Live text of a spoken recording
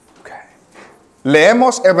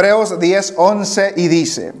Leemos Hebreos 10:11 y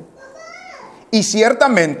dice: y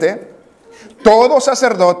ciertamente todo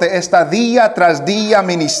sacerdote está día tras día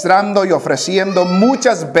ministrando y ofreciendo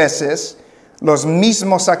muchas veces los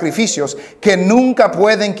mismos sacrificios que nunca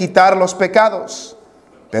pueden quitar los pecados.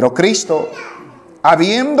 Pero Cristo,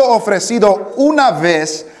 habiendo ofrecido una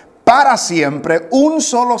vez para siempre un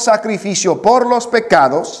solo sacrificio por los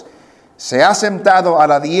pecados, se ha sentado a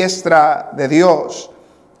la diestra de Dios.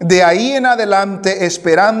 De ahí en adelante,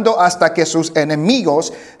 esperando hasta que sus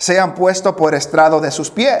enemigos sean puestos por estrado de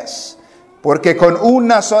sus pies. Porque con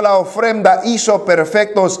una sola ofrenda hizo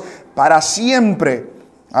perfectos para siempre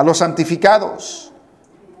a los santificados.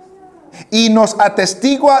 Y nos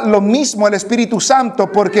atestigua lo mismo el Espíritu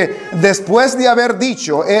Santo, porque después de haber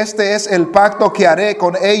dicho: este es el pacto que haré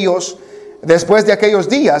con ellos después de aquellos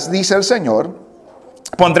días, dice el Señor,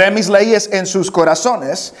 pondré mis leyes en sus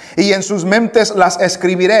corazones y en sus mentes las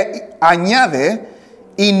escribiré. Añade: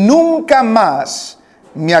 y nunca más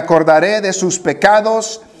me acordaré de sus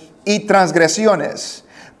pecados y transgresiones,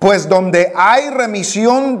 pues donde hay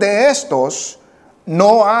remisión de estos,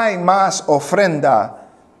 no hay más ofrenda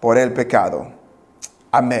por el pecado.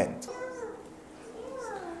 Amén.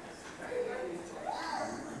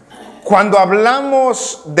 Cuando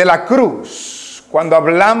hablamos de la cruz, cuando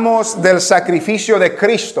hablamos del sacrificio de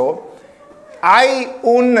Cristo, hay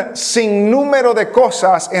un sinnúmero de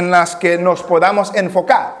cosas en las que nos podamos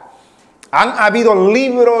enfocar. Han habido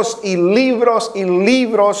libros y libros y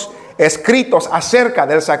libros escritos acerca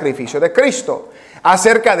del sacrificio de Cristo,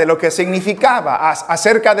 acerca de lo que significaba,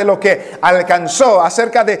 acerca de lo que alcanzó,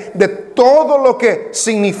 acerca de todo lo que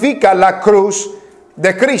significa la cruz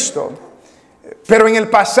de Cristo. Pero en el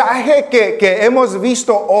pasaje que hemos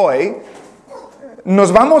visto hoy,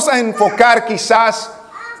 nos vamos a enfocar quizás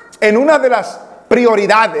en una de las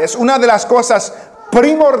prioridades, una de las cosas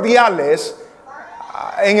primordiales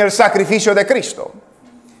en el sacrificio de Cristo.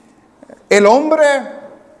 El hombre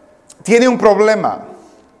tiene un problema.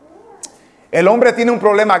 El hombre tiene un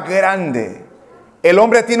problema grande. El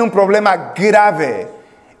hombre tiene un problema grave.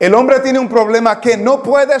 El hombre tiene un problema que no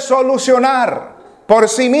puede solucionar por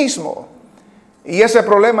sí mismo. Y ese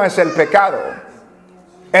problema es el pecado.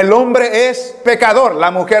 El hombre es pecador,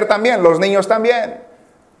 la mujer también, los niños también.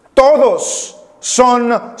 Todos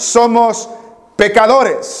somos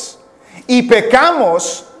pecadores. Y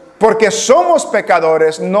pecamos porque somos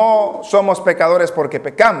pecadores, no somos pecadores porque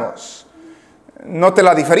pecamos. Note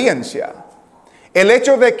la diferencia. El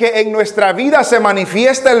hecho de que en nuestra vida se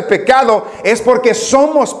manifiesta el pecado es porque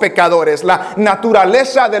somos pecadores. La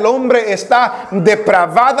naturaleza del hombre está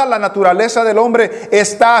depravada, la naturaleza del hombre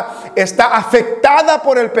está afectada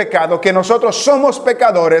por el pecado, que nosotros somos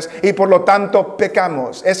pecadores y por lo tanto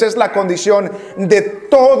pecamos. Esa es la condición de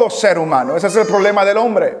todo ser humano. Ese es el problema del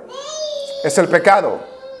hombre. Es el pecado.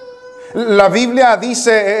 La Biblia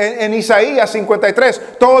dice en Isaías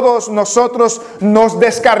 53, todos nosotros nos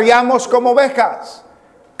descarriamos como ovejas.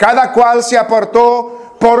 Cada cual se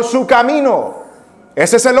apartó por su camino.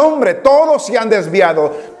 Ese es el hombre. Todos se han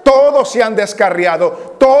desviado, todos se han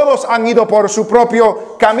descarriado, todos han ido por su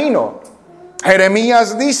propio camino.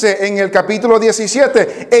 Jeremías dice en el capítulo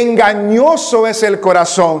 17, engañoso es el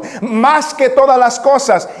corazón, más que todas las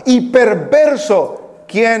cosas, y perverso,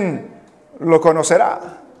 ¿quién lo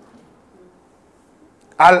conocerá?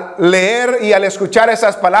 Al leer y al escuchar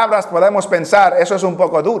esas palabras podemos pensar, eso es un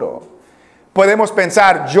poco duro. Podemos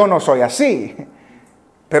pensar, yo no soy así.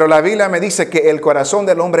 Pero la Biblia me dice que el corazón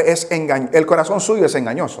del hombre es engañoso. El corazón suyo es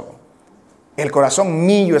engañoso. El corazón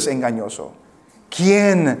mío es engañoso.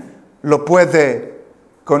 ¿Quién lo puede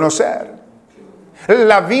conocer?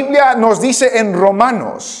 La Biblia nos dice en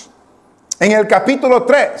Romanos, en el capítulo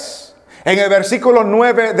 3, en el versículo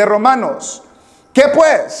 9 de Romanos, ¿qué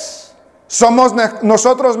pues? ¿Somos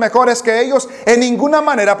nosotros mejores que ellos? En ninguna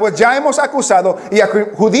manera, pues ya hemos acusado y a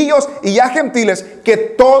judíos y a gentiles que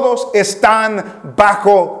todos están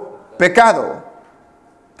bajo pecado.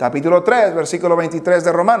 Capítulo 3, versículo 23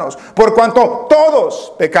 de Romanos. Por cuanto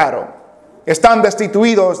todos pecaron, están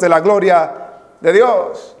destituidos de la gloria de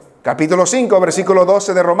Dios. Capítulo 5, versículo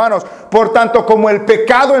 12 de Romanos. Por tanto, como el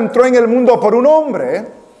pecado entró en el mundo por un hombre,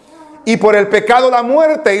 y por el pecado la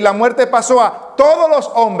muerte, y la muerte pasó a todos los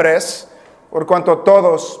hombres, por cuanto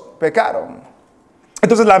todos pecaron.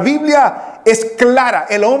 Entonces la Biblia es clara,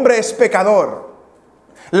 el hombre es pecador,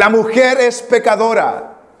 la mujer es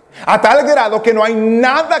pecadora, a tal grado que no hay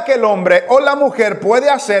nada que el hombre o la mujer puede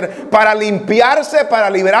hacer para limpiarse, para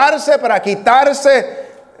librarse, para quitarse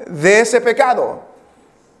de ese pecado.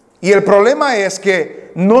 Y el problema es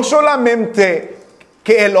que no solamente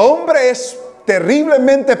que el hombre es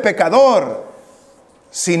terriblemente pecador,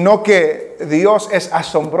 sino que Dios es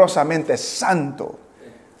asombrosamente santo.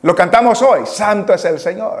 Lo cantamos hoy, santo es el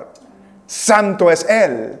Señor, santo es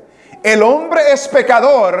Él. El hombre es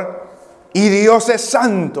pecador y Dios es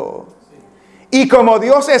santo. Y como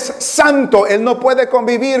Dios es santo, Él no puede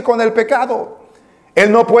convivir con el pecado.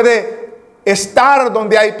 Él no puede estar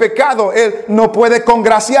donde hay pecado. Él no puede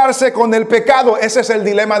congraciarse con el pecado. Ese es el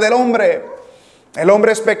dilema del hombre. El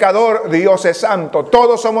hombre es pecador, Dios es santo.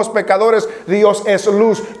 Todos somos pecadores, Dios es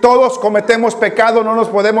luz. Todos cometemos pecado, no nos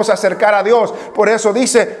podemos acercar a Dios. Por eso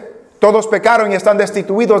dice, todos pecaron y están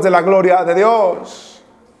destituidos de la gloria de Dios.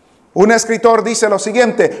 Un escritor dice lo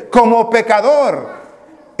siguiente: como pecador,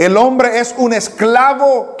 el hombre es un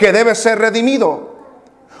esclavo que debe ser redimido,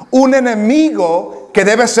 un enemigo que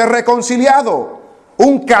debe ser reconciliado,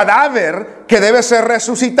 un cadáver que debe ser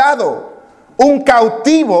resucitado, un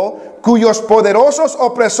cautivo cuyos poderosos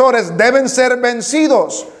opresores deben ser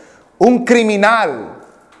vencidos, un criminal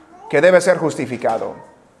que debe ser justificado.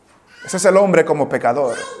 Ese es el hombre como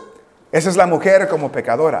pecador. Esa es la mujer como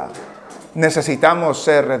pecadora. Necesitamos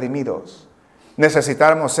ser redimidos.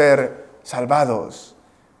 Necesitamos ser salvados.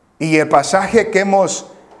 Y el pasaje que hemos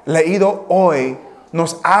leído hoy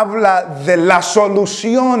nos habla de la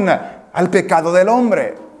solución al pecado del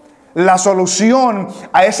hombre. La solución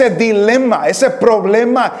a ese dilema, ese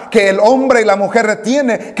problema que el hombre y la mujer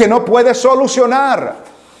tienen, que no puede solucionar.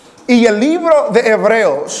 Y el libro de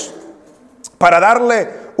Hebreos, para darle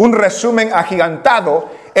un resumen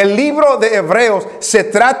agigantado, el libro de Hebreos se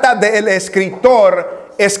trata del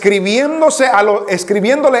escritor escribiéndole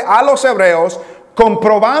a los hebreos,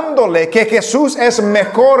 comprobándole que Jesús es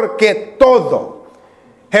mejor que todo.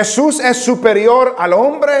 Jesús es superior al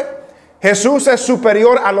hombre, Jesús es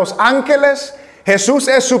superior a los ángeles, Jesús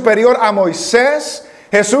es superior a Moisés,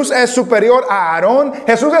 Jesús es superior a Aarón,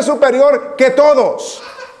 Jesús es superior que todos.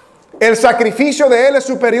 El sacrificio de Él es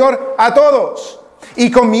superior a todos.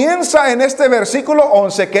 Y comienza en este versículo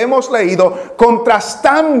 11 que hemos leído,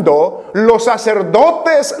 contrastando los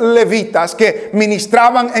sacerdotes levitas que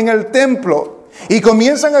ministraban en el templo. Y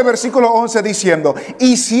comienza en el versículo 11 diciendo: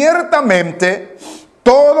 y ciertamente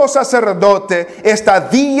todo sacerdote está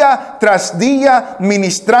día tras día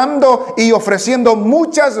ministrando y ofreciendo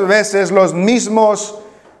muchas veces los mismos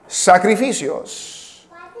sacrificios.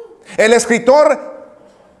 El escritor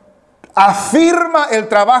afirma el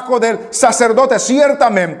trabajo del sacerdote.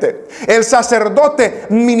 Ciertamente, el sacerdote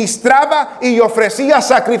ministraba y ofrecía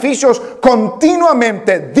sacrificios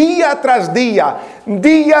continuamente, día tras día,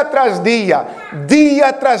 día tras día,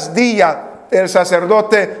 día tras día. El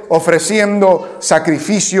sacerdote ofreciendo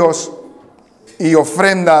sacrificios y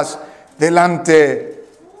ofrendas delante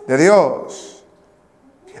de Dios.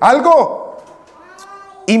 Algo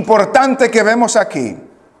importante que vemos aquí.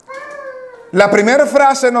 La primera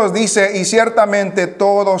frase nos dice: y ciertamente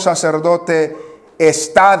todo sacerdote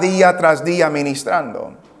está día tras día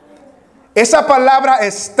ministrando. Esa palabra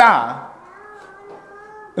está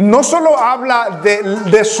no solo habla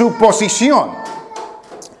de su posición,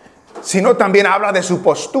 sino también habla de su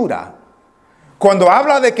postura. Cuando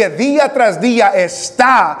habla de que día tras día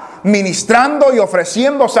está ministrando y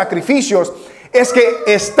ofreciendo sacrificios, es que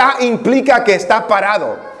está implica que está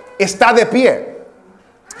parado, está de pie.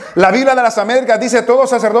 La Biblia de las Américas dice: todo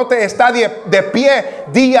sacerdote está de pie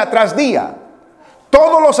día tras día.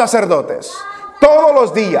 Todos los sacerdotes, todos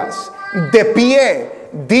los días, de pie,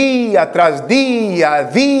 día tras día,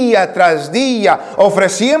 día tras día,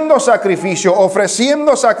 ofreciendo sacrificio,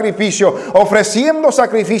 ofreciendo sacrificio, ofreciendo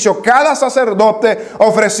sacrificio. Cada sacerdote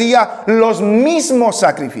ofrecía los mismos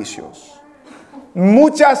sacrificios.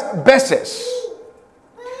 Muchas veces.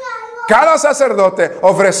 Cada sacerdote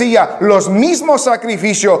ofrecía los mismos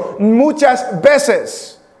sacrificios muchas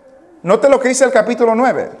veces. Note lo que dice el capítulo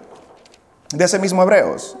 9 de ese mismo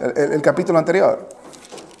Hebreos, el capítulo anterior.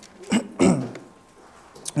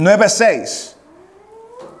 9:6.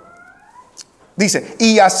 Dice: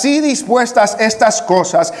 y así dispuestas estas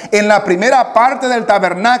cosas, en la primera parte del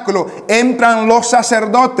tabernáculo entran los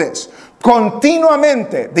sacerdotes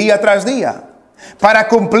continuamente, día tras día, para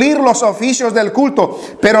cumplir los oficios del culto.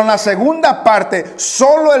 Pero en la segunda parte,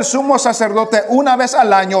 solo el sumo sacerdote una vez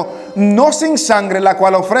al año, no sin sangre, la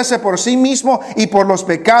cual ofrece por sí mismo y por los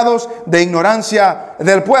pecados de ignorancia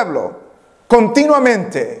del pueblo.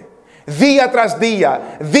 Continuamente, día tras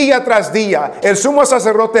día, día tras día, el sumo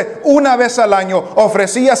sacerdote una vez al año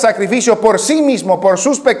ofrecía sacrificio por sí mismo, por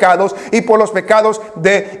sus pecados y por los pecados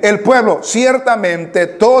del pueblo. Ciertamente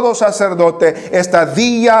todo sacerdote está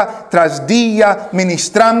día tras día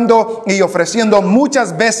ministrando y ofreciendo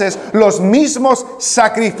muchas veces los mismos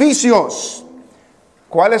sacrificios.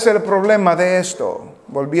 ¿Cuál es el problema de esto?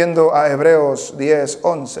 volviendo a Hebreos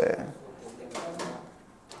 10:11.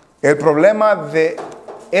 El problema de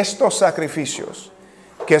estos sacrificios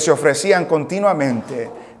que se ofrecían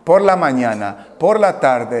continuamente por la mañana, por la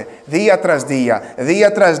tarde, día tras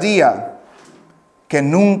día, que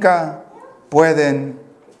nunca pueden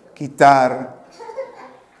quitar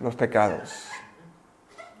los pecados.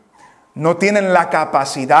 No tienen la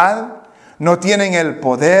capacidad, no tienen el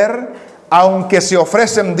poder, aunque se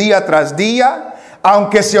ofrecen día tras día,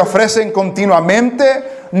 aunque se ofrecen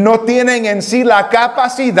continuamente, no tienen en sí la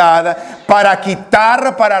capacidad para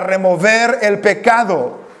quitar, para remover el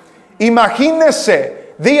pecado.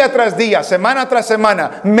 Imagínese día tras día, semana tras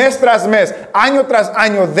semana, mes tras mes, año tras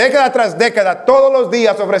año, década tras década, todos los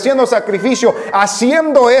días ofreciendo sacrificio,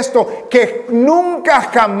 haciendo esto que nunca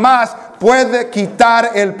jamás puede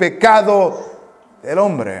quitar el pecado del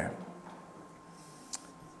hombre.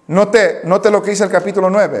 Note lo que dice el capítulo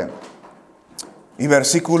 9 y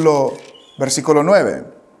versículo 9.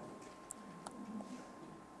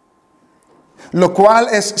 Lo cual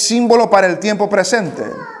es símbolo para el tiempo presente,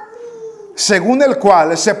 según el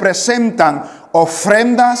cual se presentan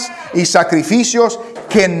ofrendas y sacrificios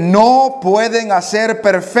que no pueden hacer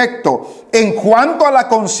perfecto en cuanto a la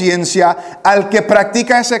conciencia al que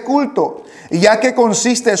practica ese culto, ya que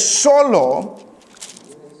consiste solo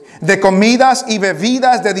de comidas y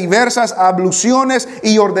bebidas, de diversas abluciones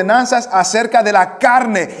y ordenanzas acerca de la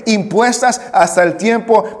carne, impuestas hasta el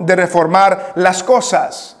tiempo de reformar las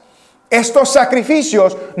cosas. Estos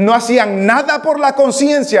sacrificios no hacían nada por la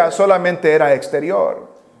conciencia, solamente era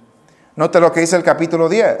exterior. Note lo que dice el capítulo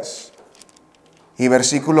 10 y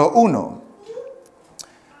versículo 1.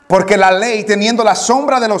 Porque la ley, teniendo la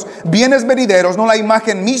sombra de los bienes venideros, no la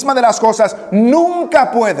imagen misma de las cosas,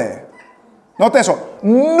 nunca puede. Note eso,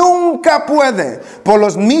 nunca puede, por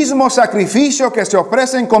los mismos sacrificios que se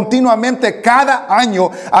ofrecen continuamente cada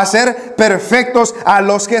año, hacer perfectos a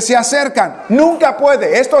los que se acercan. Nunca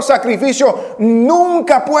puede, estos sacrificios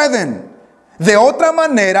nunca pueden. De otra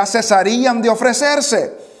manera cesarían de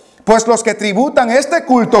ofrecerse, pues los que tributan este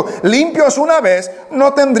culto limpios una vez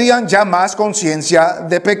no tendrían ya más conciencia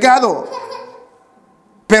de pecado.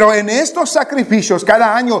 Pero en estos sacrificios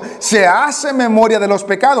cada año se hace memoria de los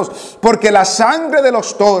pecados, porque la sangre de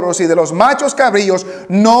los toros y de los machos cabríos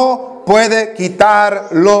no puede quitar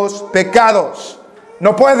los pecados.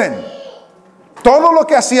 No pueden. Todo lo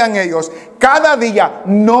que hacían ellos cada día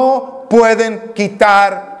no pueden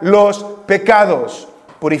quitar los pecados.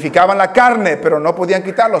 Purificaban la carne, pero no podían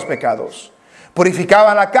quitar los pecados.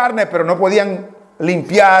 Purificaban la carne, pero no podían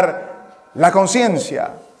limpiar la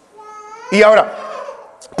conciencia. Y ahora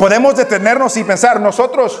podemos detenernos y pensar,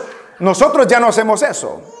 nosotros ya no hacemos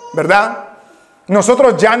eso, ¿verdad?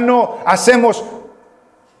 Nosotros ya no hacemos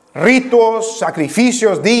ritos,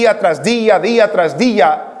 sacrificios día tras día.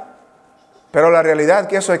 Pero la realidad es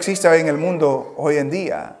que eso existe en el mundo hoy en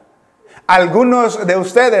día. Algunos de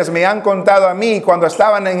ustedes me han contado a mí cuando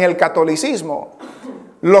estaban en el catolicismo,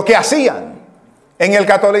 lo que hacían en el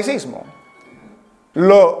catolicismo.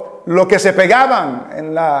 Lo que se pegaban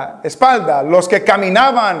en la espalda, los que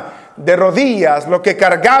caminaban de rodillas, los que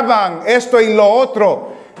cargaban esto y lo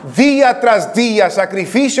otro, día tras día,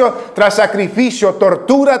 sacrificio tras sacrificio,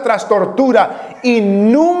 tortura tras tortura, y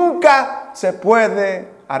nunca se puede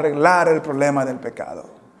arreglar el problema del pecado.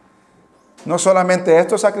 No solamente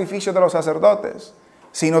estos sacrificios de los sacerdotes,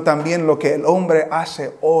 sino también lo que el hombre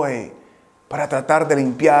hace hoy para tratar de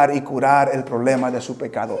limpiar y curar el problema de su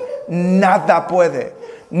pecado. Nada puede,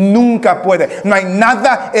 nunca puede. No hay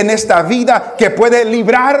nada en esta vida que puede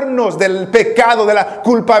librarnos del pecado, de la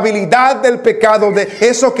culpabilidad del pecado, de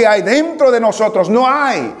eso que hay dentro de nosotros. No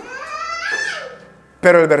hay.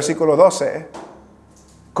 Pero el versículo 12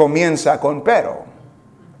 comienza con pero.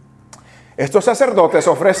 Estos sacerdotes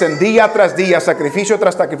ofrecen día tras día, sacrificio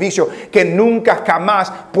tras sacrificio, que nunca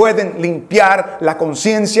jamás pueden limpiar la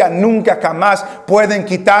conciencia, nunca jamás pueden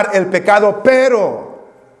quitar el pecado, pero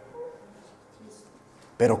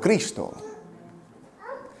Cristo,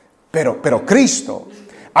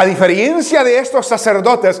 a diferencia de estos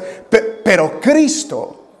sacerdotes, pero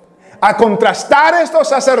Cristo, a contrastar estos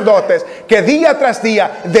sacerdotes que día tras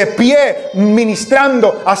día, de pie,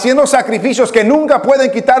 ministrando, haciendo sacrificios que nunca pueden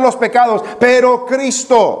quitar los pecados, pero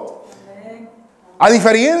Cristo, a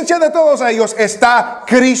diferencia de todos ellos, está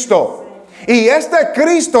Cristo. Y este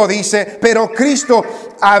Cristo dice, pero Cristo,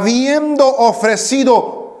 habiendo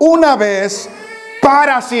ofrecido una vez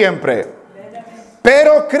para siempre.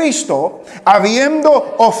 Pero Cristo,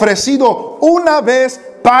 habiendo ofrecido una vez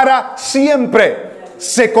para siempre,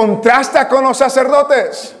 se contrasta con los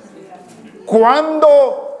sacerdotes.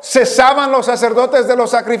 ¿Cuándo cesaban los sacerdotes de los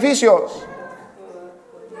sacrificios?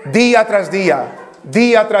 día tras día,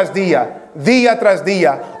 día tras día, día tras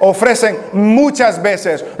día, ofrecen muchas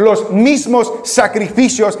veces los mismos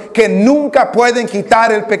sacrificios que nunca pueden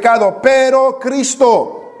quitar el pecado. Pero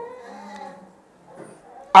Cristo,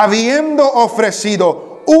 habiendo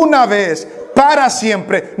ofrecido una vez para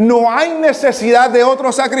siempre, no hay necesidad de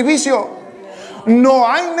otro sacrificio. No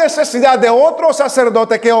hay necesidad de otro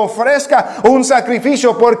sacerdote que ofrezca un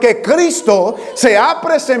sacrificio, porque Cristo se ha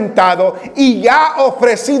presentado y ya ha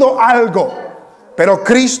ofrecido algo. Pero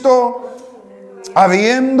Cristo,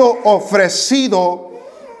 habiendo ofrecido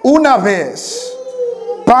una vez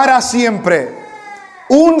para siempre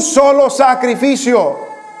un solo sacrificio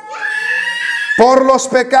por los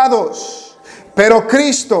pecados, pero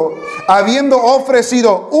Cristo, habiendo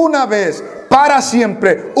ofrecido una vez para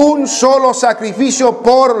siempre un solo sacrificio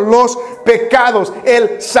por los pecados.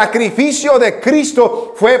 El sacrificio de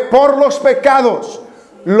Cristo fue por los pecados.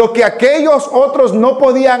 Lo que aquellos otros no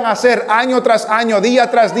podían hacer año tras año,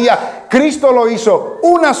 día tras día, Cristo lo hizo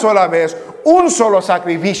una sola vez, un solo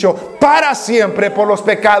sacrificio para siempre por los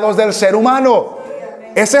pecados del ser humano.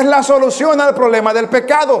 Esa es la solución al problema del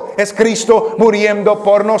pecado. Es Cristo muriendo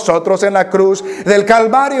por nosotros en la cruz del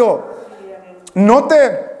Calvario.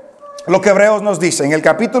 Note lo que Hebreos nos dice en el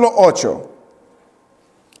capítulo 8.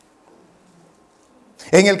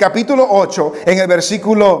 En el capítulo 8, en el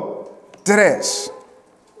versículo 3.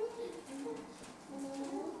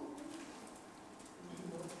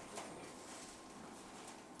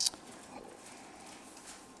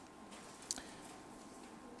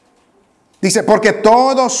 Dice, porque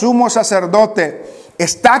todo sumo sacerdote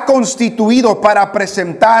está constituido para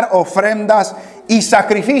presentar ofrendas y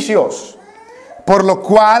sacrificios, por lo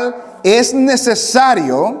cual es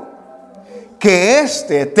necesario que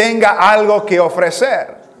éste tenga algo que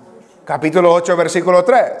ofrecer. Capítulo 8, versículo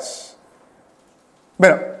 3.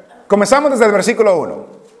 Bueno, comenzamos desde el versículo 1.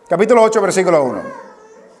 Capítulo 8, versículo 1.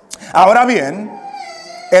 Ahora bien,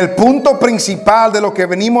 el punto principal de lo que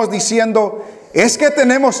venimos diciendo es que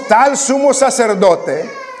tenemos tal sumo sacerdote,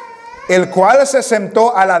 el cual se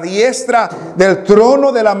sentó a la diestra del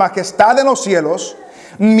trono de la majestad en los cielos,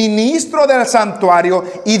 ministro del santuario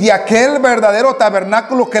y de aquel verdadero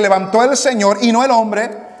tabernáculo que levantó el Señor y no el hombre,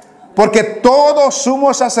 porque todo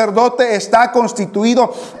sumo sacerdote está constituido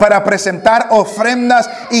para presentar ofrendas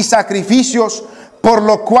y sacrificios, por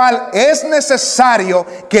lo cual es necesario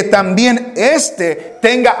que también éste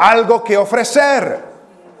tenga algo que ofrecer.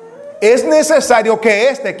 Es necesario que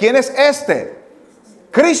éste, ¿quién es éste?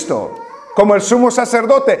 Cristo, como el sumo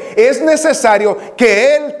sacerdote. Es necesario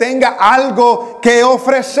que él tenga algo que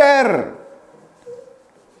ofrecer.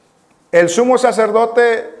 El sumo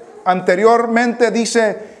sacerdote anteriormente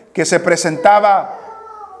dice que se presentaba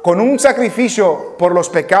con un sacrificio por los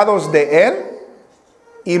pecados de él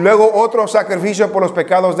y luego otro sacrificio por los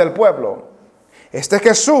pecados del pueblo. Este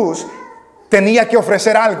Jesús tenía que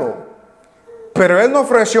ofrecer algo. Pero él no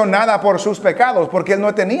ofreció nada por sus pecados, porque él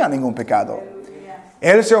no tenía ningún pecado.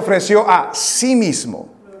 Él se ofreció a sí mismo.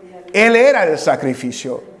 Él era el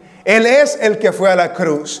sacrificio. Él es el que fue a la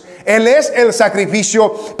cruz. Él es el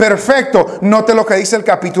sacrificio perfecto. Note lo que dice el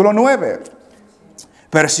capítulo 9.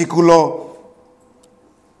 Versículo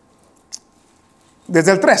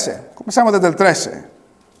desde el 13. Comenzamos desde el 13.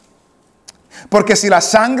 Porque si la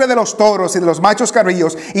sangre de los toros y de los machos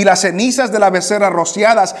cabríos y las cenizas de la becerra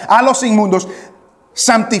rociadas a los inmundos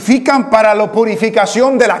santifican para la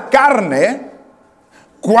purificación de la carne,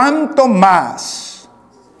 cuánto más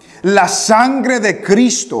la sangre de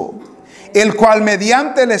Cristo, el cual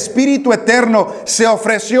mediante el Espíritu eterno se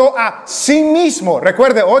ofreció a sí mismo.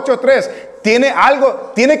 Recuerde, 8:3.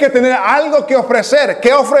 Tiene que tener algo que ofrecer.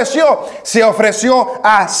 ¿Qué ofreció? Se ofreció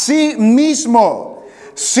a sí mismo,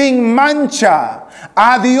 sin mancha,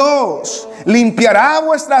 a Dios. Limpiará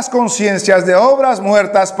vuestras conciencias de obras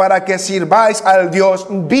muertas para que sirváis al Dios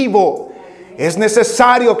vivo. Es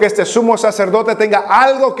necesario que este sumo sacerdote tenga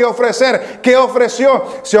algo que ofrecer. ¿Qué ofreció?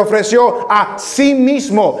 Se ofreció a sí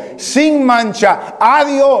mismo, sin mancha, a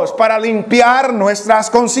Dios, para limpiar nuestras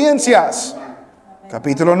conciencias.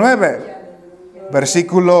 Capítulo 9,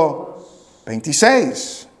 versículo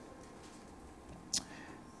 26.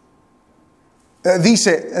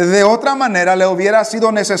 Dice, de otra manera le hubiera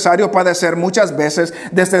sido necesario padecer muchas veces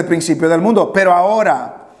desde el principio del mundo. Pero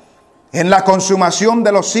ahora, en la consumación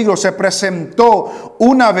de los siglos, se presentó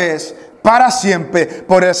una vez para siempre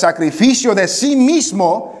por el sacrificio de sí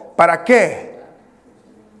mismo. ¿Para qué?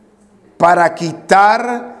 Para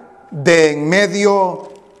quitar de en medio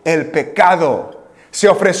el pecado. Se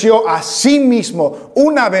ofreció a sí mismo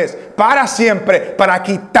una vez, para siempre, para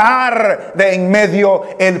quitar de en medio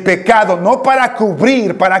el pecado, no para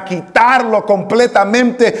cubrir, para quitarlo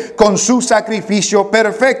completamente con su sacrificio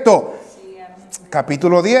perfecto.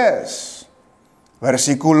 Capítulo 10,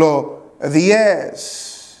 versículo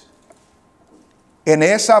 10. En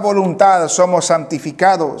esa voluntad somos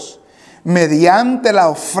santificados mediante la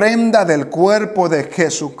ofrenda del cuerpo de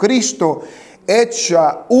Jesucristo,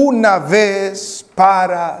 hecha una vez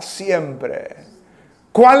para siempre.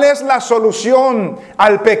 ¿Cuál es la solución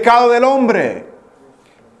al pecado del hombre?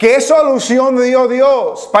 ¿Qué solución dio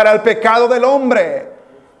Dios para el pecado del hombre?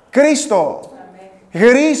 Cristo.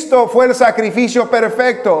 Cristo fue el sacrificio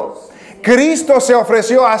perfecto. Cristo se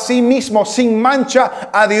ofreció a sí mismo sin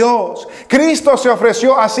mancha a Dios. Cristo se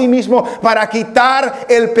ofreció a sí mismo para quitar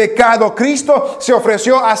el pecado. Cristo se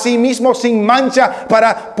ofreció a sí mismo sin mancha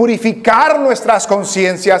para purificar nuestras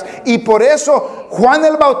conciencias. Y por eso Juan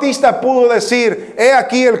el Bautista pudo decir: he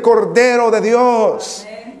aquí el Cordero de Dios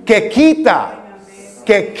que quita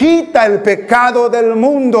el pecado del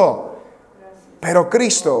mundo. Pero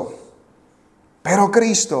Cristo,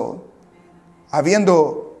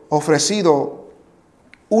 habiendo ofrecido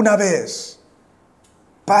una vez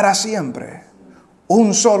para siempre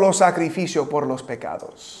un solo sacrificio por los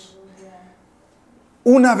pecados.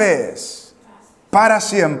 Una vez para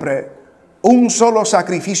siempre un solo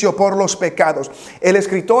sacrificio por los pecados. El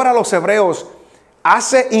escritor a los Hebreos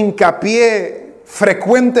hace hincapié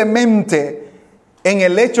frecuentemente en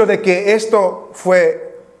el hecho de que esto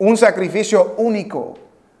fue un sacrificio único.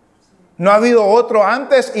 No ha habido otro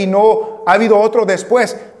antes y no ha habido otro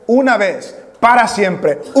después. Una vez, para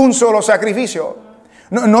siempre, un solo sacrificio.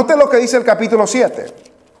 Note lo que dice el capítulo 7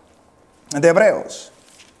 de Hebreos.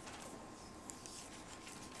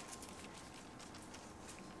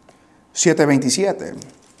 7:27.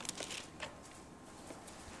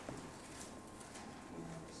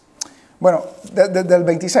 Bueno, del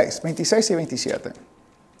 26 y 27.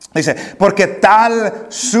 Dice: porque tal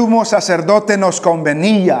sumo sacerdote nos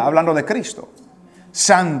convenía, hablando de Cristo,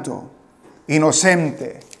 santo,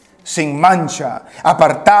 inocente, sin mancha,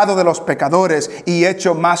 apartado de los pecadores y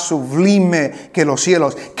hecho más sublime que los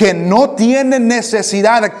cielos, que no tiene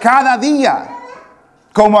necesidad cada día,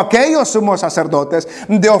 como aquellos sumos sacerdotes,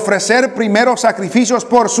 de ofrecer primero sacrificios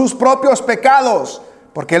por sus propios pecados,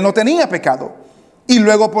 porque él no tenía pecado, y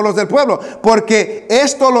luego por los del pueblo, porque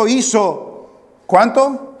esto lo hizo,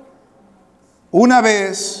 ¿cuánto? Una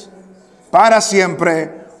vez, para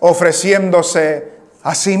siempre, ofreciéndose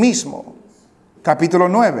a sí mismo. Capítulo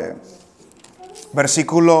 9,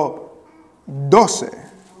 versículo 12.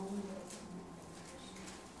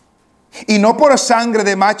 Y no por sangre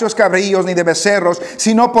de machos cabríos ni de becerros,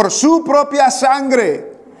 sino por su propia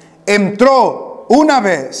sangre, entró una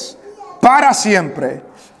vez para siempre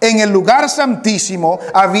en el lugar santísimo,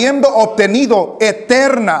 habiendo obtenido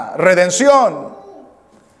eterna redención.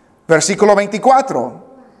 Versículo 24.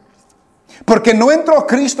 Porque no entró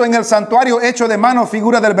Cristo en el santuario hecho de mano,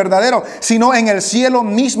 figura del verdadero, sino en el cielo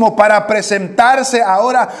mismo, para presentarse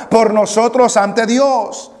ahora por nosotros ante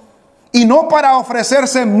Dios. Y no para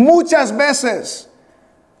ofrecerse muchas veces,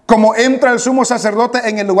 como entra el sumo sacerdote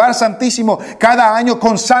en el lugar santísimo cada año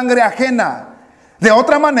con sangre ajena. De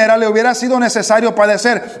otra manera le hubiera sido necesario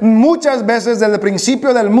padecer muchas veces desde el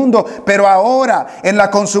principio del mundo, pero ahora, en la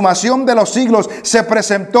consumación de los siglos, se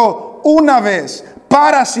presentó una vez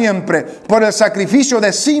para siempre por el sacrificio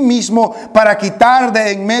de sí mismo para quitar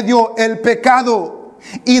de en medio el pecado.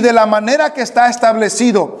 Y de la manera que está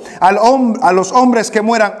establecido a los hombres que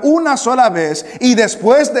mueran una sola vez y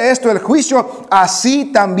después de esto el juicio,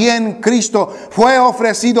 así también Cristo fue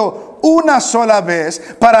ofrecido una sola vez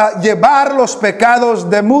para llevar los pecados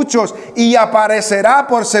de muchos, y aparecerá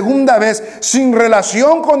por segunda vez sin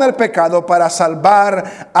relación con el pecado para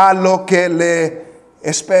salvar a lo que le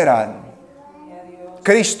esperan.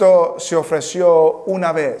 Cristo se ofreció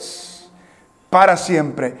una vez para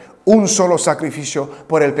siempre, un solo sacrificio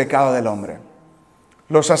por el pecado del hombre.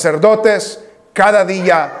 Los sacerdotes cada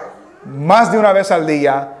día, más de una vez al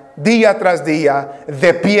día, día tras día,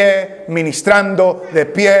 de pie ministrando,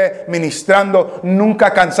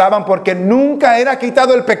 nunca cansaban porque nunca era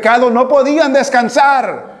quitado el pecado, no podían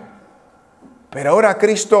descansar. Pero ahora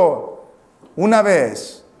Cristo, una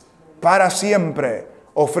vez, para siempre,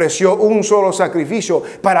 ofreció un solo sacrificio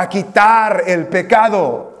para quitar el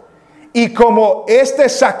pecado. Y como este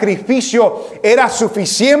sacrificio era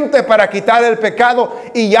suficiente para quitar el pecado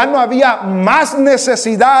y ya no había más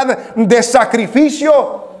necesidad de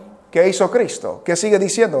sacrificio, ¿qué hizo Cristo? ¿Qué sigue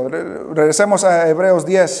diciendo? Regresemos a Hebreos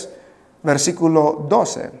 10, versículo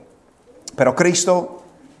 12. Pero Cristo,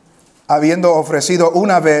 habiendo ofrecido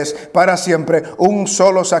una vez para siempre un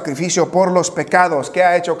solo sacrificio por los pecados. ¿Qué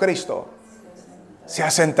ha hecho Cristo? Se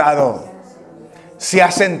ha sentado. Se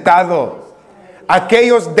ha sentado.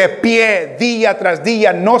 Aquellos de pie día tras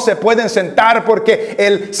día no se pueden sentar porque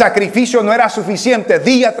el sacrificio no era suficiente.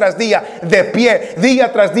 Día tras día de pie,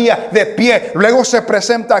 día tras día de pie. Luego se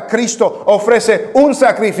presenta a Cristo, ofrece un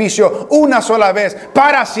sacrificio una sola vez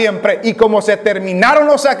para siempre. Y como se terminaron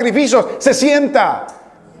los sacrificios, se sienta.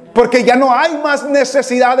 Porque ya no hay más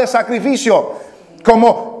necesidad de sacrificio.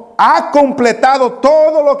 Como ha completado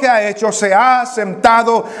todo lo que ha hecho, se ha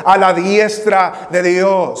sentado a la diestra de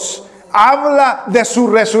Dios. Habla de su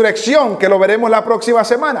resurrección, que lo veremos la próxima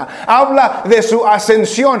semana. Habla de su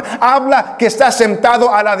ascensión. Habla que está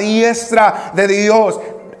sentado a la diestra de Dios.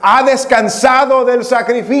 Ha descansado del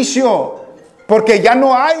sacrificio, porque ya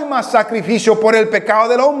no hay más sacrificio por el pecado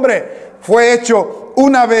del hombre. Fue hecho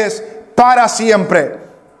una vez para siempre.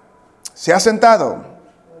 Se ha sentado.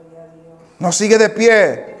 No sigue de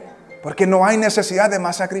pie, porque no hay necesidad de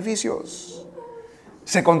más sacrificios.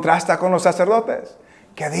 Se contrasta con los sacerdotes,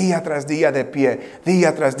 que día tras día de pie,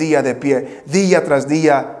 día tras día de pie, día tras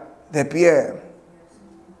día de pie.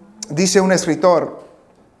 Dice un escritor: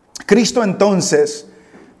 Cristo entonces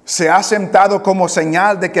se ha sentado como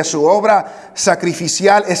señal de que su obra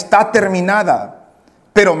sacrificial está terminada.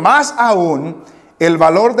 Pero más aún, el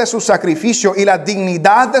valor de su sacrificio y la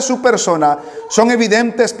dignidad de su persona son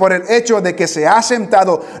evidentes por el hecho de que se ha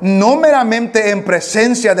sentado no meramente en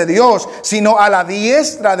presencia de Dios, sino a la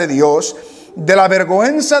diestra de Dios. De la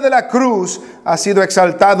vergüenza de la cruz ha sido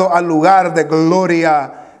exaltado al lugar de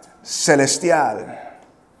gloria celestial.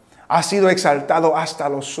 Ha sido exaltado hasta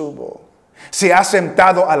lo sumo. Se ha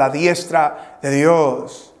sentado a la diestra de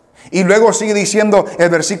Dios. Y luego sigue diciendo el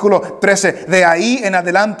versículo 13: de ahí en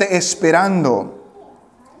adelante esperando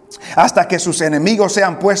hasta que sus enemigos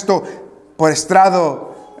sean puestos por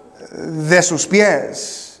estrado de sus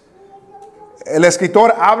pies. El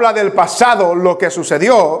escritor habla del pasado, lo que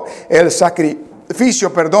sucedió, el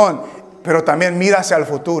sacrificio, pero también mira hacia el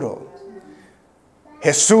futuro.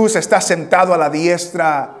 Jesús está sentado a la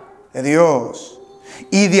diestra de Dios.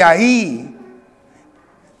 Y de ahí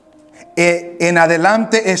en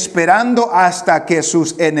adelante esperando hasta que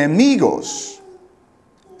sus enemigos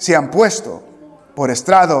sean puestos por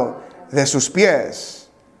estrado de sus pies.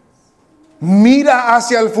 Mira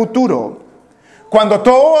hacia el futuro, cuando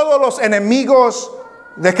todos los enemigos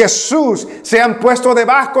de Jesús sean puestos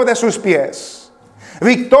debajo de sus pies.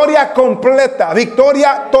 Victoria completa,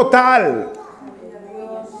 victoria total.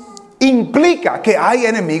 Implica que hay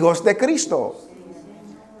enemigos de Cristo.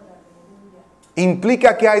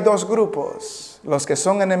 Implica que hay dos grupos: los que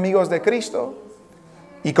son enemigos de Cristo,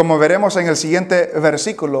 y como veremos en el siguiente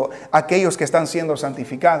versículo, aquellos que están siendo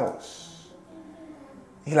santificados.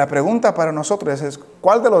 Y la pregunta para nosotros es: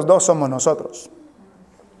 ¿cuál de los dos somos nosotros?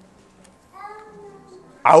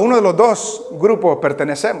 ¿A uno de los dos grupos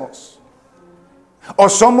pertenecemos? ¿O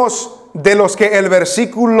somos de los que el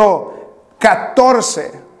versículo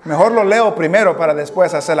 14, mejor lo leo primero para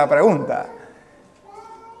después hacer la pregunta?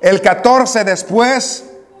 El 14,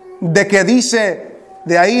 después de que dice: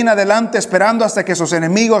 de ahí en adelante esperando hasta que sus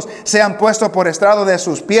enemigos sean puestos por estrado de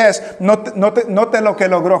sus pies. Note lo que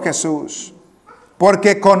logró Jesús.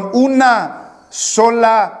 Porque con una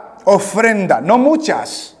sola ofrenda, no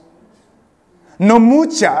muchas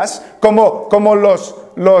como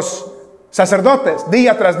los sacerdotes,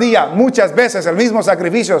 día tras día, muchas veces el mismo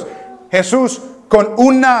sacrificio. Jesús con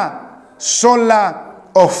una sola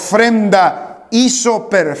ofrenda hizo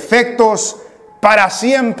perfectos para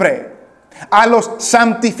siempre a los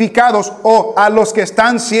santificados, o a los que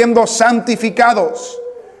están siendo santificados.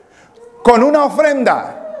 Con una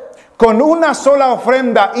ofrenda, con una sola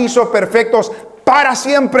ofrenda hizo perfectos para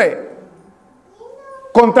siempre.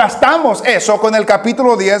 Contrastamos eso con el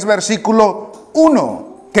capítulo 10, versículo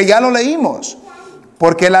 1, que ya lo leímos.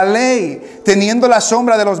 Porque la ley, teniendo la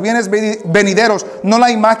sombra de los bienes venideros, no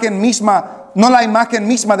la imagen misma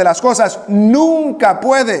de las cosas, nunca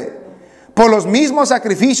puede, por los mismos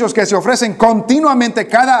sacrificios que se ofrecen continuamente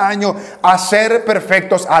cada año, hacer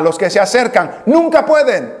perfectos a los que se acercan. Nunca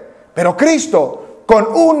pueden. Pero Cristo, con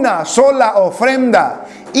una sola ofrenda,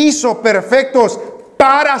 hizo perfectos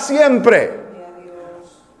para siempre.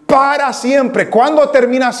 Para siempre. ¿Cuándo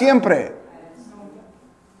termina siempre?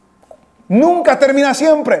 Nunca termina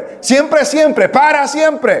siempre. Siempre, para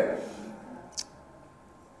siempre.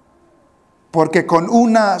 Porque con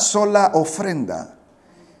una sola ofrenda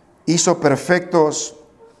hizo perfectos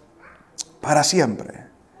para siempre.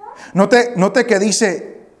 Note que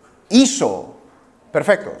dice hizo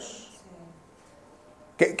perfectos.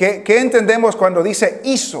 ¿Qué entendemos cuando dice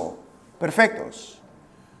hizo perfectos.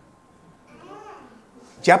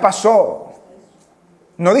 Ya pasó.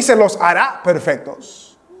 No dice los hará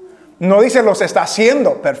perfectos. No dice los está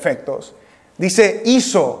haciendo perfectos. Dice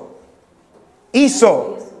hizo.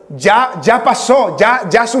 Ya pasó,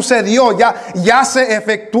 ya sucedió, ya se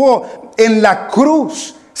efectuó en la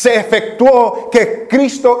cruz. Se efectuó que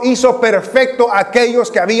Cristo hizo perfecto a aquellos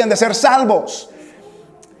que habían de ser salvos.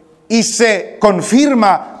 Y se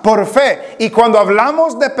confirma por fe. Y cuando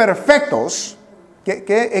hablamos de perfectos,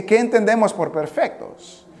 ¿qué entendemos por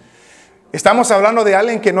perfectos? Estamos hablando de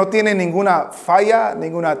alguien que no tiene ninguna falla,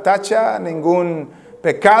 ninguna tacha, ningún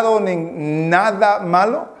pecado, nada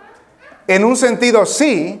malo. En un sentido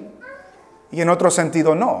sí, y en otro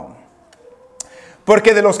sentido no.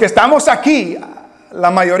 Porque de los que estamos aquí,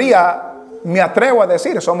 la mayoría, me atrevo a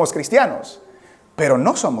decir, somos cristianos, pero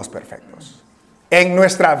no somos perfectos. En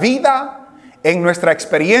nuestra vida, en nuestra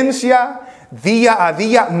experiencia, día a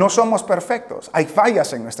día, no somos perfectos. Hay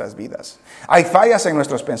fallas en nuestras vidas. Hay fallas en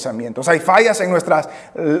nuestros pensamientos. Hay fallas en nuestras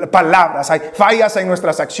palabras. Hay fallas en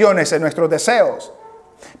nuestras acciones, en nuestros deseos.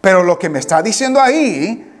 Pero lo que me está diciendo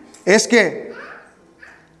ahí es que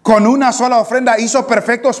con una sola ofrenda hizo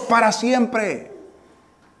perfectos para siempre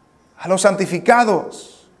a los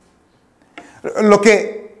santificados. Lo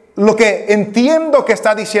que entiendo que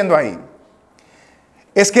está diciendo ahí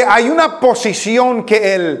es que hay una posición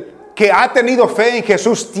que el que ha tenido fe en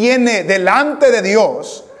Jesús tiene delante de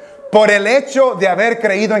Dios por el hecho de haber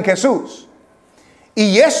creído en Jesús.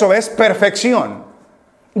 Y eso es perfección.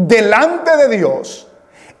 Delante de Dios,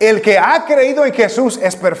 el que ha creído en Jesús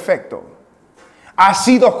es perfecto. Ha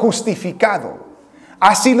sido justificado.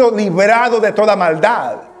 Ha sido librado de toda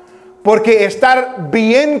maldad. Porque estar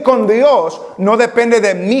bien con Dios no depende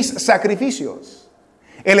de mis sacrificios.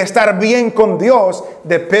 El estar bien con Dios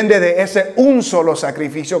depende de ese un solo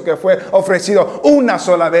sacrificio que fue ofrecido una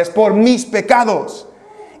sola vez por mis pecados.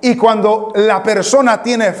 Y cuando la persona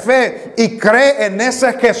tiene fe y cree en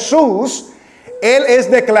ese Jesús, Él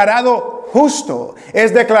es declarado justo,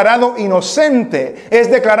 es declarado inocente,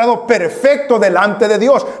 es declarado perfecto delante de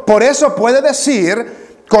Dios. Por eso puede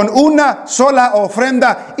decir, con una sola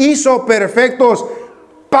ofrenda hizo perfectos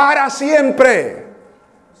para siempre.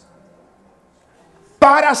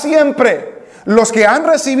 Para siempre. Los que han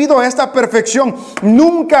recibido esta perfección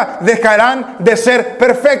nunca dejarán de ser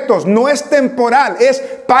perfectos. No es temporal, es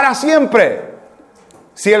para siempre.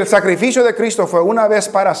 Si el sacrificio de Cristo fue una vez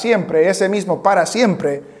para siempre, ese mismo para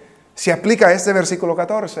siempre se aplica a este versículo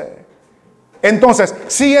 14. Entonces,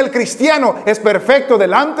 si el cristiano es perfecto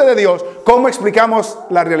delante de Dios, ¿cómo explicamos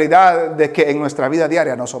la realidad de que en nuestra vida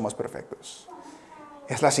diaria no somos perfectos?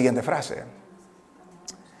 Es la siguiente frase.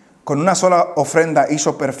 Con una sola ofrenda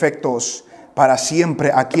hizo perfectos para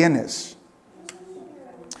siempre a quienes,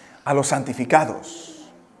 a los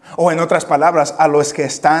santificados, o en otras palabras, a los que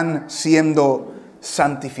están siendo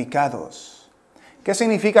santificados. ¿Qué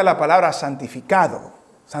significa la palabra santificado?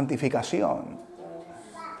 Santificación.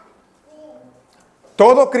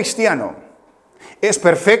 Todo cristiano es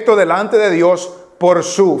perfecto delante de Dios por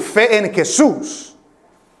su fe en Jesús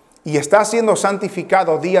y está siendo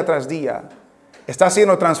santificado día tras día. Está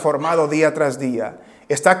siendo transformado día tras día.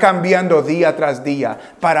 Está cambiando día tras día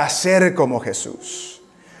para ser como Jesús.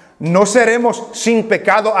 No seremos sin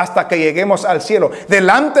pecado hasta que lleguemos al cielo.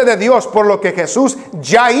 Delante de Dios, por lo que Jesús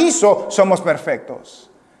ya hizo, somos perfectos.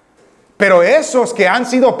 Pero esos que han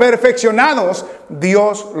sido perfeccionados,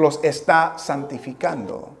 Dios los está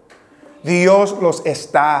santificando. Dios los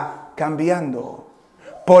está cambiando.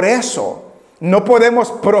 Por eso no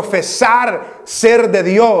podemos profesar ser de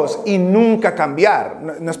Dios y nunca cambiar.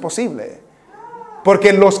 No es posible.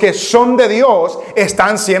 Porque los que son de Dios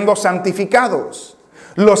están siendo santificados.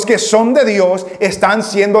 Los que son de Dios están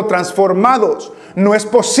siendo transformados. No es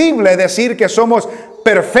posible decir que somos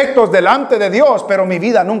perfectos delante de Dios, pero mi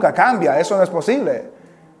vida nunca cambia. Eso no es posible.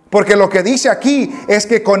 Porque lo que dice aquí es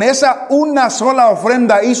que con esa una sola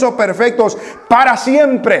ofrenda hizo perfectos para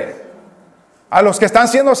siempre a los que están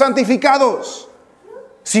siendo santificados.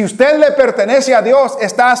 Si usted le pertenece a Dios,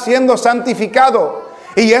 está siendo santificado.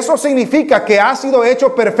 Y eso significa que ha sido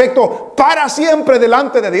hecho perfecto para siempre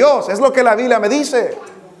delante de Dios. Es lo que la Biblia me dice.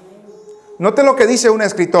 Note lo que dice un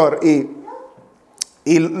escritor y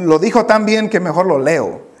lo dijo tan bien que mejor lo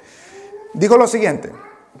leo. Dijo lo siguiente: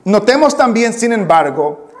 notemos también, sin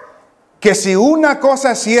embargo, que si una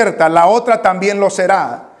cosa es cierta, la otra también lo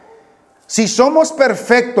será. Si somos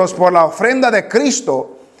perfectos por la ofrenda de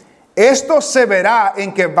Cristo, esto se verá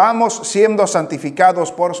en que vamos siendo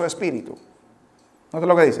santificados por su Espíritu. Note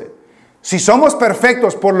lo que dice. Si somos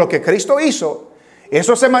perfectos por lo que Cristo hizo,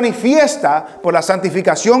 eso se manifiesta por la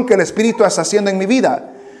santificación que el Espíritu está haciendo en mi vida.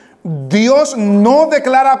 Dios no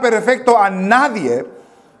declara perfecto a nadie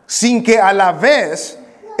sin que a la vez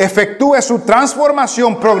efectúe su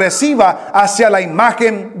transformación progresiva hacia la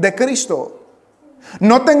imagen de Cristo.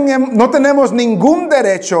 No tenemos ningún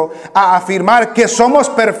derecho a afirmar que somos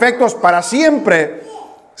perfectos para siempre,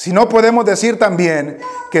 si no podemos decir también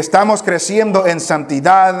que estamos creciendo en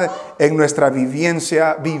santidad en nuestra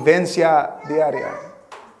vivencia diaria.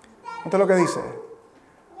 ¿Esto es lo que dice?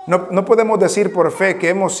 No podemos decir por fe que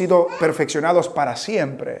hemos sido perfeccionados para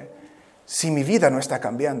siempre si mi vida no está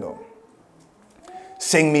cambiando.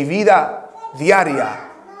 Si en mi vida diaria,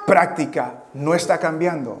 práctica, no está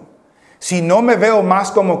cambiando. Si no me veo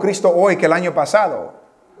más como Cristo hoy que el año pasado.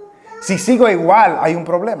 Si sigo igual, hay un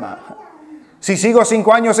problema. Si sigo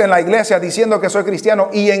 5 años en la iglesia diciendo que soy cristiano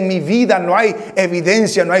y en mi vida no hay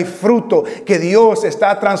evidencia, no hay fruto, que Dios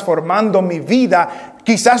está transformando mi vida,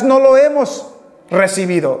 quizás no lo hemos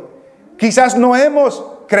recibido. Quizás no hemos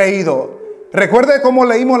creído. Recuerde cómo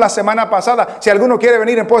leímos la semana pasada. Si alguno quiere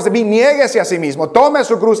venir en pos de mí, niéguese a sí mismo, tome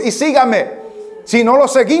su cruz y sígame. Si no lo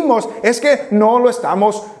seguimos, es que no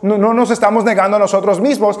nos estamos negando a nosotros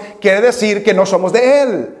mismos. Quiere decir que no somos de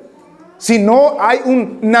Él. Si no hay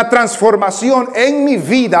una transformación en mi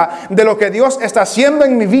vida de lo que Dios está haciendo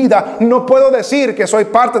en mi vida, no puedo decir que soy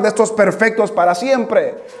parte de estos perfectos para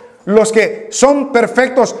siempre. Los que son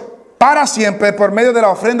perfectos para siempre por medio de la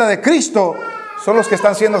ofrenda de Cristo son los que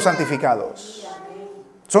están siendo santificados.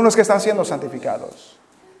 Son los que están siendo santificados.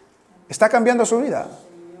 Está cambiando su vida.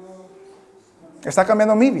 Está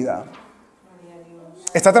cambiando mi vida.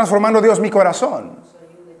 Está transformando Dios mi corazón.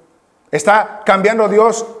 Está cambiando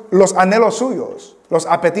Dios los anhelos suyos, los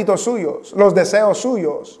apetitos suyos, los deseos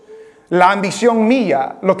suyos, la ambición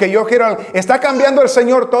mía, lo que yo quiero. Está cambiando el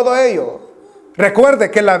Señor todo ello.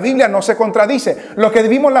 Recuerde que la Biblia no se contradice. Lo que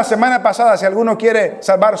vimos la semana pasada, si alguno quiere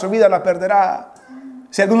salvar su vida, la perderá.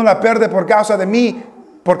 Si alguno la pierde por causa de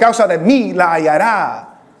mí, la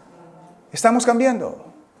hallará. Estamos cambiando.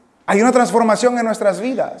 Hay una transformación en nuestras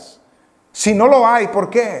vidas. Si no lo hay, ¿por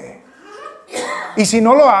qué? Y si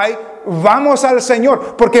no lo hay, vamos al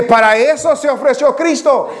Señor, porque para eso se ofreció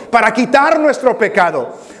Cristo, para quitar nuestro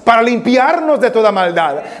pecado, para limpiarnos de toda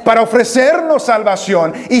maldad, para ofrecernos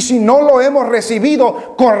salvación. Y si no lo hemos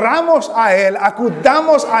recibido, corramos a Él,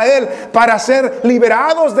 acudamos a Él para ser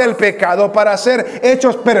liberados del pecado, para ser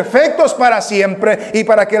hechos perfectos para siempre y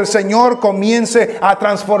para que el Señor comience a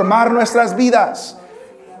transformar nuestras vidas.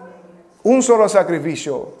 Un solo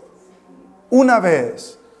sacrificio, una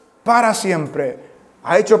vez, para siempre,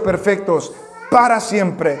 ha hecho perfectos para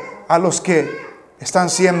siempre a los que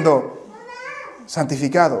están siendo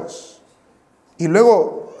santificados. Y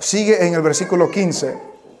luego sigue en el versículo 15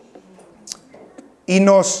 y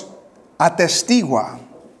nos atestigua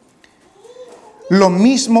lo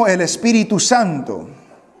mismo el Espíritu Santo,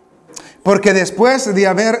 porque después de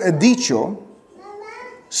haber dicho,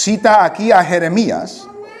 cita aquí a Jeremías.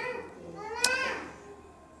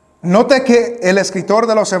 Note que el escritor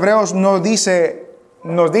de los Hebreos nos dice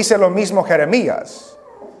lo mismo Jeremías.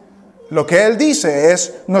 Lo que él dice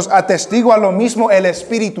es, nos atestigua lo mismo el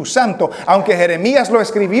Espíritu Santo. Aunque Jeremías lo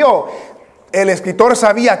escribió, el escritor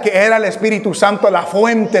sabía que era el Espíritu Santo la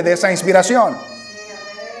fuente de esa inspiración.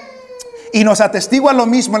 Y nos atestigua lo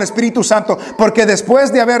mismo el Espíritu Santo, porque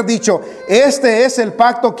después de haber dicho, este es el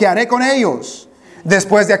pacto que haré con ellos.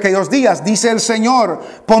 Después de aquellos días, dice el Señor,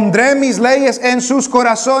 pondré mis leyes en sus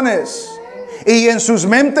corazones y en sus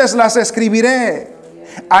mentes las escribiré.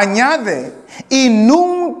 Añade, y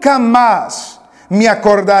nunca más me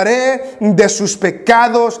acordaré de sus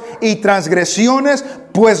pecados y transgresiones,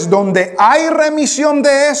 pues donde hay remisión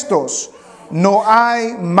de estos, no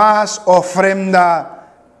hay más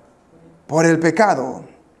ofrenda por el pecado.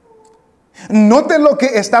 Noten lo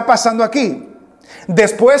que está pasando aquí.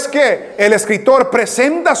 Después que el escritor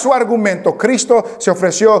presenta su argumento, Cristo se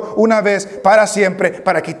ofreció una vez para siempre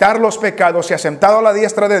para quitar los pecados, se ha sentado a la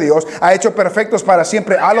diestra de Dios, ha hecho perfectos para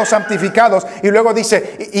siempre a los santificados, y luego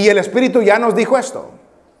dice, y el Espíritu ya nos dijo esto.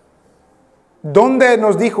 ¿Dónde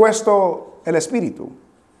nos dijo esto el Espíritu?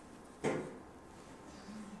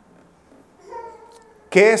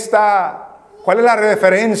 ¿Cuál es la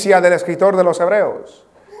referencia del escritor de los Hebreos?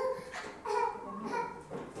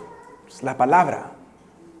 La palabra.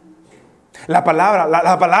 La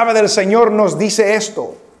palabra del Señor nos dice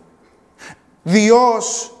esto.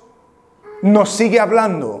 Dios nos sigue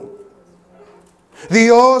hablando.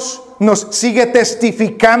 Dios nos sigue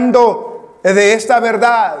testificando de esta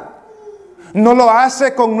verdad. No lo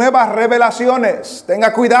hace con nuevas revelaciones.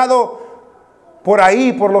 Tenga cuidado por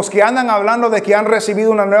ahí, por los que andan hablando de que han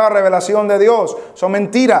recibido una nueva revelación de Dios. Son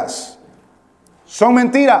mentiras. Son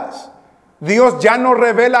mentiras. Dios ya no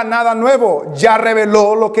revela nada nuevo, ya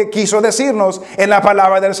reveló lo que quiso decirnos en la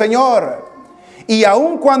palabra del Señor. Y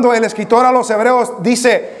aun cuando el escritor a los Hebreos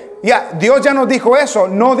dice, Dios ya nos dijo eso,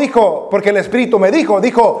 no dijo porque el Espíritu me dijo,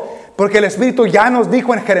 dijo porque el Espíritu ya nos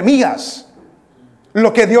dijo en Jeremías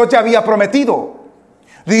lo que Dios ya había prometido.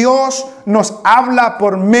 Dios nos habla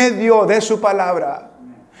por medio de su palabra.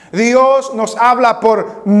 Dios nos habla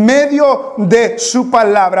por medio de su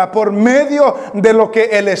palabra, por medio de lo que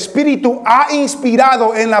el Espíritu ha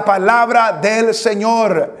inspirado en la palabra del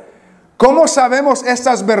Señor. ¿Cómo sabemos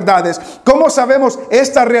estas verdades? ¿Cómo sabemos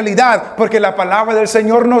esta realidad? Porque la palabra del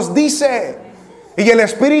Señor nos dice. Y el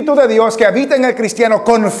Espíritu de Dios que habita en el cristiano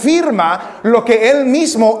confirma lo que Él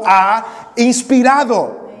mismo ha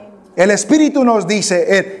inspirado. El Espíritu nos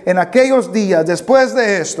dice en aquellos días, después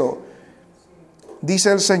de esto,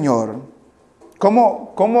 dice el Señor,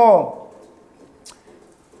 ¿cómo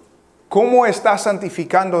está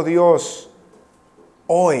santificando Dios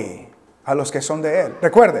hoy a los que son de Él?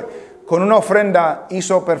 Recuerde, con una ofrenda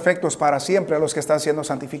hizo perfectos para siempre a los que están siendo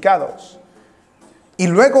santificados. Y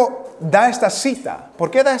luego da esta cita. ¿Por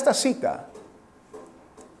qué da esta cita?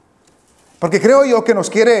 Porque creo yo que nos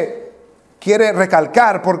quiere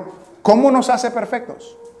recalcar por cómo nos hace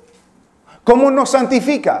perfectos. ¿Cómo nos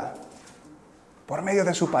santifica? Por medio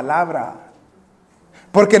de su palabra.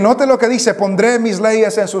 Porque note lo que dice, pondré mis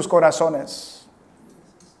leyes en sus corazones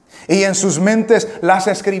y en sus mentes las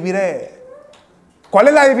escribiré. ¿Cuál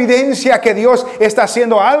es la evidencia que Dios está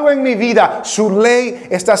haciendo algo en mi vida? Su ley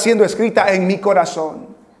está siendo escrita en mi corazón.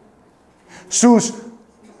 Sus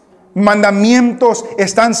mandamientos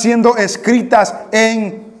están siendo escritas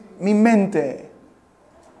en mi mente.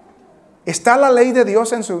 ¿Está la ley de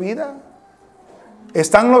Dios en su vida?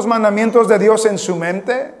 ¿Están los mandamientos de Dios en su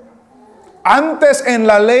mente? Antes en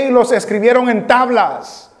la ley los escribieron en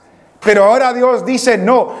tablas, pero ahora Dios dice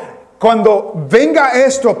no. Cuando venga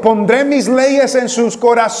esto, pondré mis leyes en sus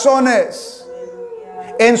corazones.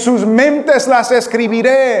 En sus mentes las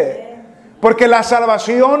escribiré. Porque la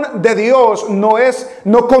salvación de Dios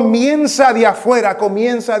no comienza de afuera,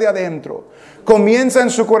 comienza de adentro. Comienza en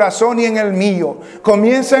su corazón y en el mío.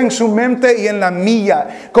 Comienza en su mente y en la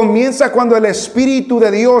mía. Comienza cuando el Espíritu de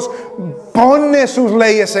Dios pone sus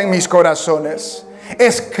leyes en mis corazones.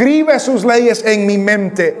 Escribe sus leyes en mi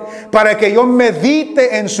mente para que yo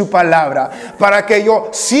medite en su palabra, para que yo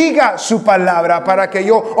siga su palabra, para que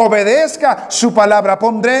yo obedezca su palabra.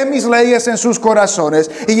 Pondré mis leyes en sus corazones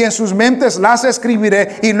y en sus mentes las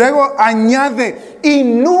escribiré. Y luego añade, y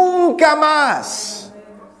nunca más.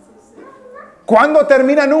 ¿Cuándo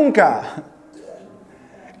termina nunca?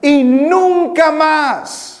 Y nunca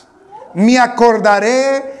más me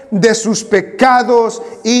acordaré de sus pecados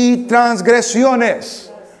y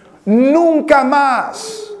transgresiones. Nunca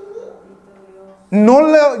más. ¿No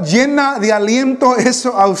le llena de aliento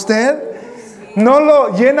eso a usted? ¿No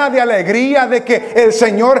lo llena de alegría de que el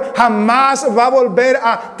Señor jamás va a volver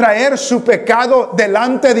a traer su pecado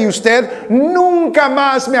delante de usted? Nunca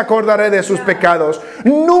más me acordaré de sus pecados.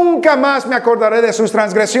 Nunca más me acordaré de sus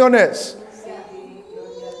transgresiones.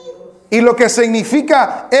 Y lo que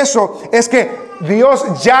significa eso es que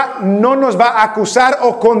Dios ya no nos va a acusar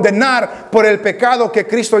o condenar por el pecado que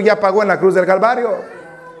Cristo ya pagó en la cruz del Calvario.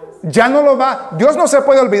 Ya no lo va. Dios no se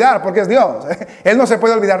puede olvidar porque es Dios. Él no se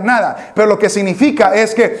puede olvidar nada. Pero lo que significa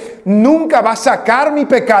es que nunca va a sacar mi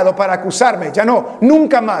pecado para acusarme. Ya no,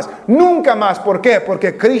 nunca más. Nunca más. ¿Por qué?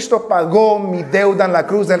 Porque Cristo pagó mi deuda en la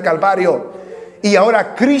cruz del Calvario. Y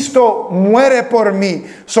ahora Cristo muere por mí.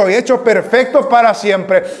 Soy hecho perfecto para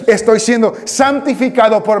siempre. Estoy siendo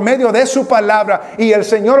santificado por medio de su palabra. Y el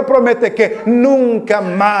Señor promete que nunca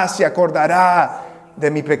más se acordará de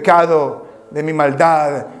mi pecado, de mi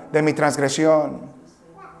maldad, de mi transgresión.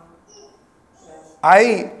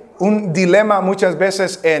 Hay un dilema muchas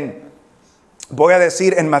veces voy a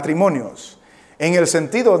decir, en matrimonios. En el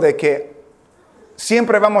sentido de que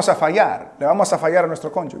siempre vamos a fallar. Le vamos a fallar a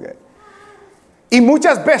nuestro cónyuge. Y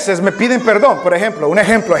muchas veces me piden perdón. Por ejemplo, un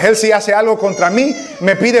ejemplo, él si hace algo contra mí,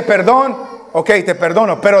 me pide perdón, ok, te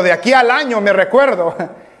perdono, pero de aquí al año me recuerdo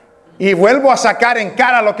y vuelvo a sacar en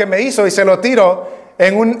cara lo que me hizo y se lo tiro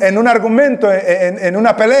en un argumento, en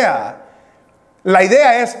una pelea. La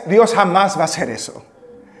idea es, Dios jamás va a hacer eso.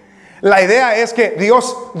 La idea es que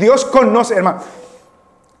Dios conoce, hermano,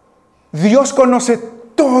 Dios conoce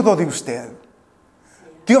todo de usted.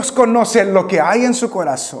 Dios conoce lo que hay en su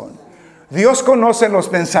corazón. Dios conoce los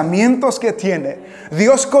pensamientos que tiene.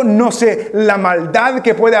 Dios conoce la maldad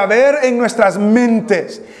que puede haber en nuestras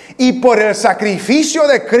mentes. Y por el sacrificio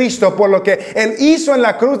de Cristo, por lo que Él hizo en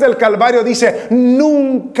la cruz del Calvario, dice,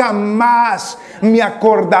 nunca más me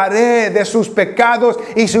acordaré de sus pecados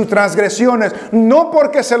y sus transgresiones. No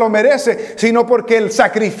porque se lo merece, sino porque el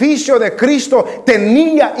sacrificio de Cristo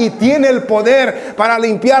tenía y tiene el poder para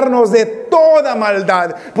limpiarnos de toda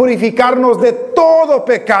maldad, purificarnos de todo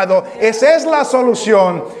pecado. Esa es la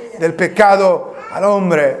solución del pecado al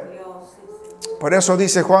hombre. Por eso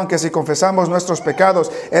dice Juan que si confesamos nuestros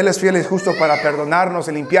pecados, Él es fiel y justo para perdonarnos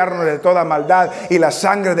y limpiarnos de toda maldad. Y la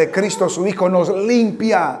sangre de Cristo, su Hijo, nos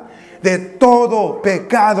limpia de todo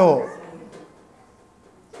pecado.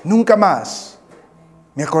 Nunca más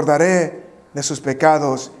me acordaré de sus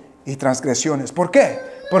pecados y transgresiones. ¿Por qué?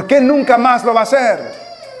 ¿Por qué nunca más lo va a hacer?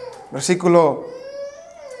 Versículo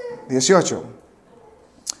 18.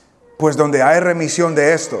 Pues donde hay remisión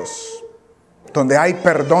de estos, donde hay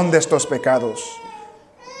perdón de estos pecados,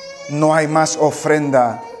 no hay más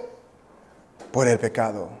ofrenda por el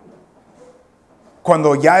pecado.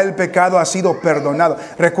 Cuando ya el pecado ha sido perdonado.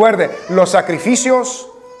 Recuerde, los sacrificios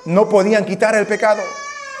no podían quitar el pecado.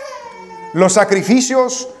 Los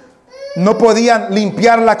sacrificios no podían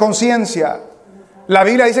limpiar la conciencia. La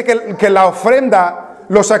Biblia dice que la ofrenda,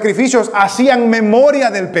 los sacrificios hacían memoria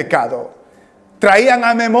del pecado. Traían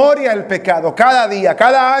a memoria el pecado cada día,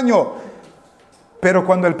 cada año. Pero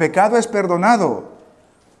cuando el pecado es perdonado,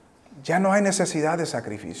 ya no hay necesidad de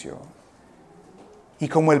sacrificio. Y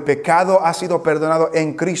como el pecado ha sido perdonado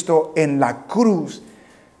en Cristo en la cruz,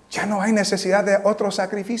 ya no hay necesidad de otro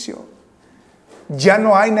sacrificio. Ya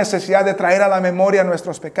no hay necesidad de traer a la memoria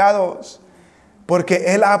nuestros pecados,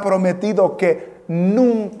 porque Él ha prometido que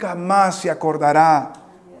nunca más se acordará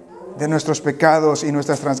de nuestros pecados y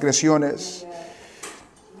nuestras transgresiones.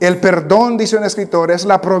 El perdón, dice un escritor, es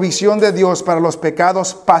la provisión de Dios para los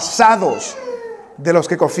pecados pasados de los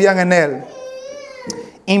que confían en Él.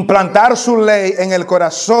 Implantar su ley en el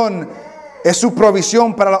corazón es su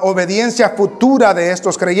provisión para la obediencia futura de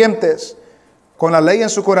estos creyentes. Con la ley en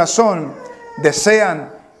su corazón,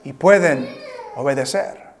 desean y pueden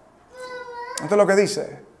obedecer. Esto es lo que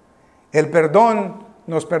dice. El perdón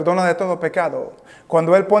nos perdona de todo pecado.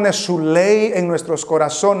 Cuando Él pone su ley en nuestros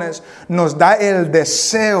corazones, nos da el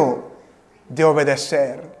deseo de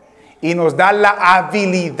obedecer. Y nos da la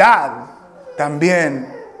habilidad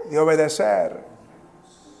también de obedecer.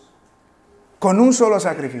 Con un solo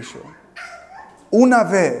sacrificio. Una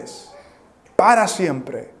vez, para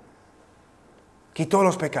siempre, quitó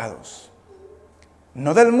los pecados.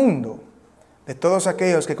 No del mundo, de todos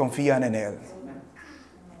aquellos que confían en Él.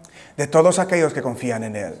 De todos aquellos que confían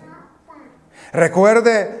en Él.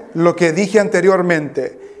 Recuerde lo que dije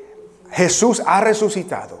anteriormente. Jesús ha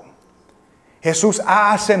resucitado. Jesús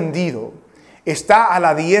ha ascendido. Está a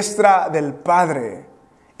la diestra del Padre,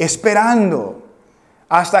 esperando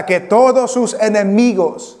hasta que todos sus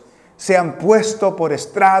enemigos sean puestos por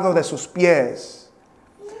estrado de sus pies.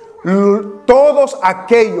 Todos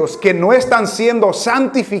aquellos que no están siendo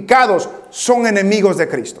santificados son enemigos de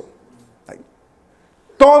Cristo.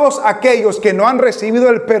 Todos aquellos que no han recibido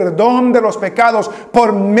el perdón de los pecados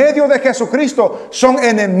por medio de Jesucristo son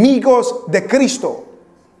enemigos de Cristo.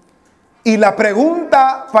 Y la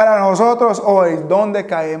pregunta para nosotros hoy, ¿dónde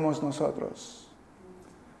caemos nosotros?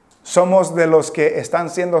 ¿Somos de los que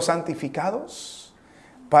están siendo santificados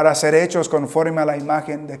para ser hechos conforme a la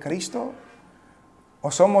imagen de Cristo?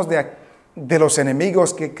 ¿O somos de los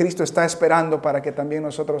enemigos que Cristo está esperando para que también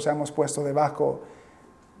nosotros seamos puestos debajo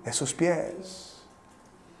de sus pies?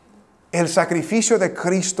 El sacrificio de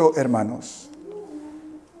Cristo, hermanos,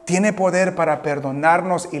 tiene poder para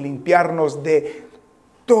perdonarnos y limpiarnos de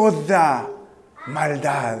toda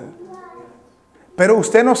maldad. Pero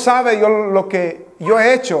usted no sabe lo que yo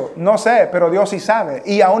he hecho, no sé, pero Dios sí sabe.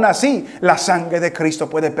 Y aún así, la sangre de Cristo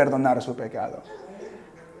puede perdonar su pecado.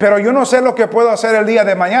 Pero yo no sé lo que puedo hacer el día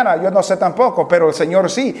de mañana, yo no sé tampoco, pero el Señor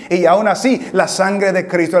sí. Y aún así, la sangre de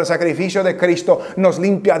Cristo, el sacrificio de Cristo nos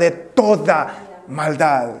limpia de toda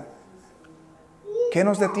maldad. ¿Qué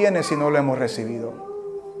nos detiene si no lo hemos recibido?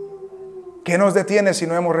 ¿Qué nos detiene si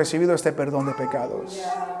no hemos recibido este perdón de pecados?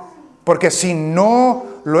 Porque si no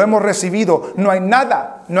lo hemos recibido, no hay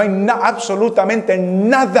nada, absolutamente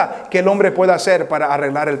nada que el hombre pueda hacer para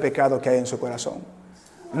arreglar el pecado que hay en su corazón.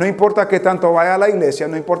 No importa que tanto vaya a la iglesia,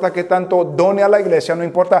 no importa que tanto done a la iglesia, no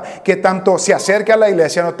importa que tanto se acerque a la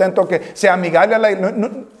iglesia, no tanto que sea amigable a la iglesia.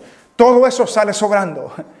 Todo eso sale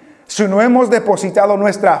sobrando. Si no hemos depositado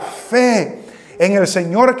nuestra fe en el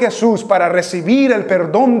Señor Jesús para recibir el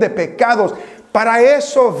perdón de pecados, para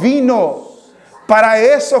eso vino. Para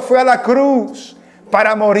eso fue a la cruz.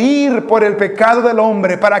 Para morir por el pecado del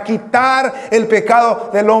hombre, para quitar el pecado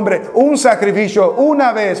del hombre. Un sacrificio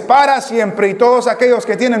una vez, para siempre. Y todos aquellos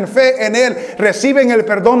que tienen fe en Él reciben el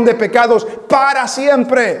perdón de pecados para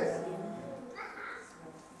siempre.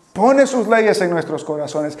 Pone sus leyes en nuestros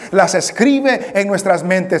corazones, las escribe en nuestras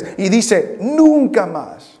mentes y dice, nunca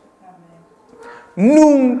más,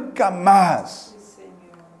 nunca más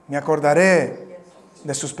me acordaré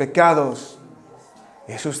de sus pecados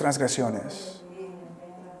y sus transgresiones.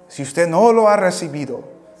 Si usted no lo ha recibido,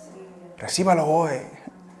 recíbalo hoy.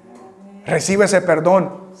 Recibe ese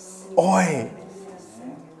perdón hoy.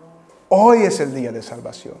 Hoy es el día de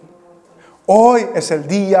salvación. Hoy es el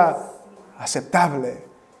día aceptable